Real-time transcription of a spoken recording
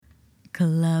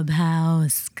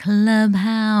Clubhouse,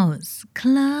 Clubhouse,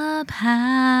 Clubhouse.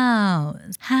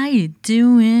 How you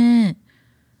doing?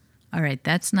 All right,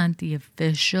 that's not the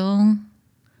official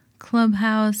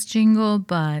Clubhouse jingle,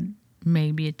 but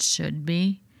maybe it should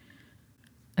be.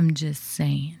 I'm just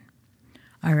saying.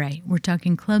 All right, we're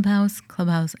talking Clubhouse,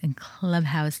 Clubhouse, and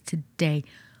Clubhouse today.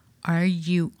 Are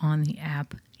you on the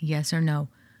app? Yes or no?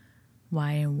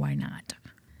 Why and why not?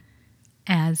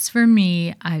 As for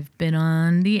me, I've been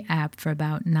on the app for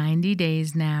about 90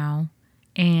 days now,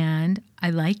 and I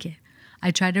like it.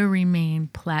 I try to remain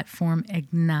platform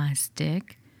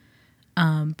agnostic,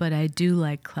 but I do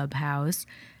like Clubhouse.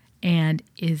 And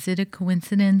is it a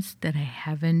coincidence that I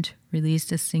haven't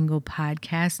released a single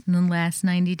podcast in the last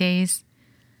 90 days?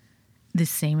 The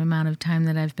same amount of time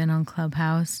that I've been on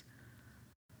Clubhouse?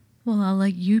 Well, I'll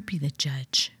let you be the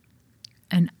judge.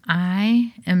 And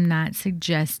I am not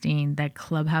suggesting that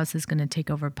Clubhouse is going to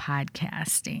take over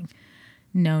podcasting.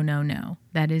 No.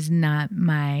 That is not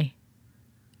my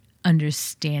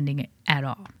understanding at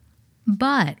all.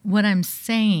 But what I'm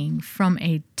saying from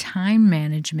a time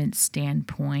management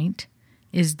standpoint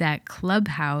is that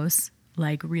Clubhouse,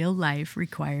 like real life,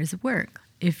 requires work.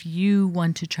 If you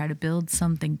want to try to build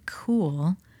something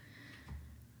cool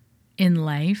in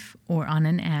life or on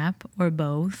an app or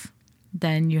both,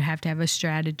 then you have to have a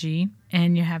strategy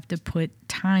and you have to put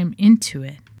time into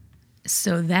it.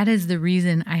 So that is the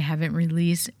reason I haven't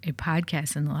released a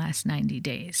podcast in the last 90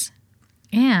 days.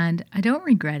 And I don't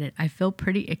regret it. I feel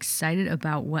pretty excited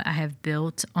about what I have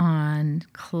built on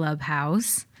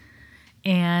Clubhouse.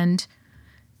 And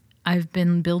I've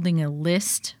been building a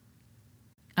list.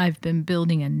 I've been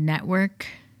building a network.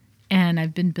 And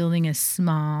I've been building a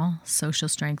small social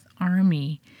strength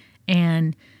army.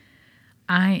 And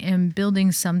I am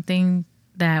building something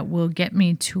that will get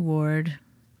me toward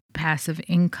passive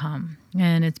income,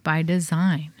 and it's by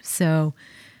design. So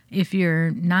if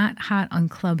you're not hot on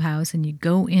Clubhouse and you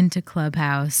go into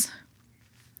Clubhouse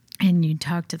and you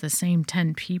talk to the same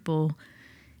 10 people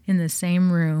in the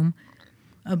same room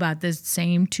about the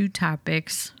same two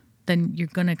topics, then you're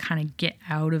going to kind of get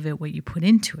out of it what you put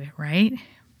into it, right?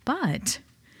 But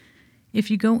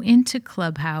if you go into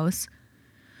Clubhouse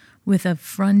with a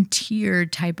frontier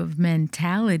type of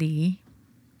mentality,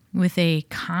 with a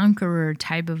conqueror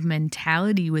type of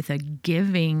mentality, with a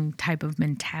giving type of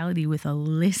mentality, with a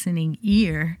listening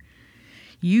ear,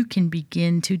 you can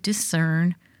begin to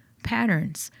discern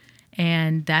patterns.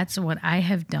 And that's what I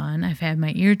have done. I've had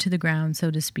my ear to the ground, so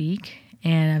to speak,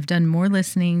 and I've done more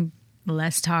listening,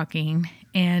 less talking,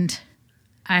 and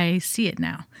I see it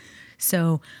now.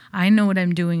 So I know what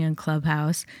I'm doing in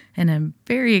Clubhouse, and I'm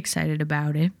very excited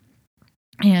about it.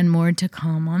 And more to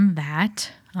come on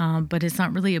that. But it's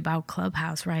not really about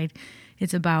Clubhouse, right?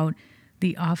 It's about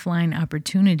the offline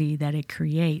opportunity that it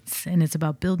creates. And it's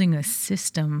about building a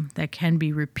system that can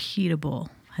be repeatable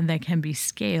and that can be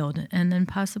scaled and then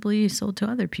possibly sold to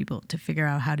other people to figure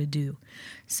out how to do.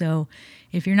 So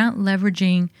if you're not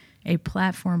leveraging a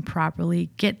platform properly,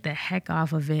 get the heck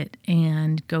off of it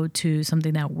and go to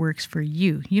something that works for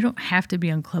you. You don't have to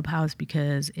be on Clubhouse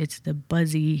because it's the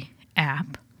buzzy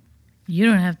app. You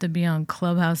don't have to be on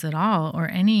Clubhouse at all, or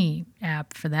any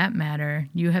app for that matter.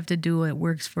 You have to do what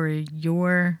works for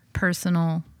your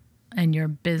personal and your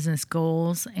business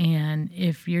goals. And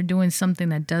if you're doing something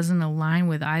that doesn't align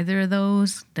with either of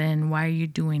those, then why are you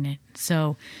doing it?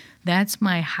 So that's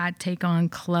my hot take on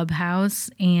Clubhouse.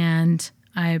 And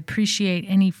I appreciate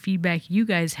any feedback you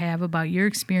guys have about your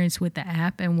experience with the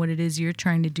app and what it is you're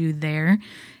trying to do there.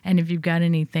 And if you've got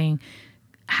anything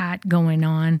hot going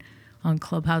on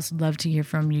Clubhouse, I'd love to hear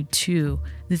from you too.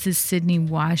 This is Sydney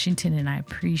Washington, and I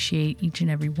appreciate each and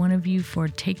every one of you for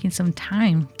taking some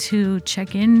time to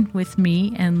check in with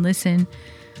me and listen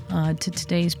to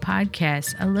today's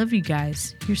podcast. I love you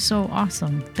guys. You're so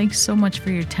awesome. Thanks so much for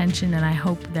your attention, and I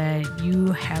hope that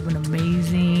you have an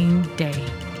amazing day.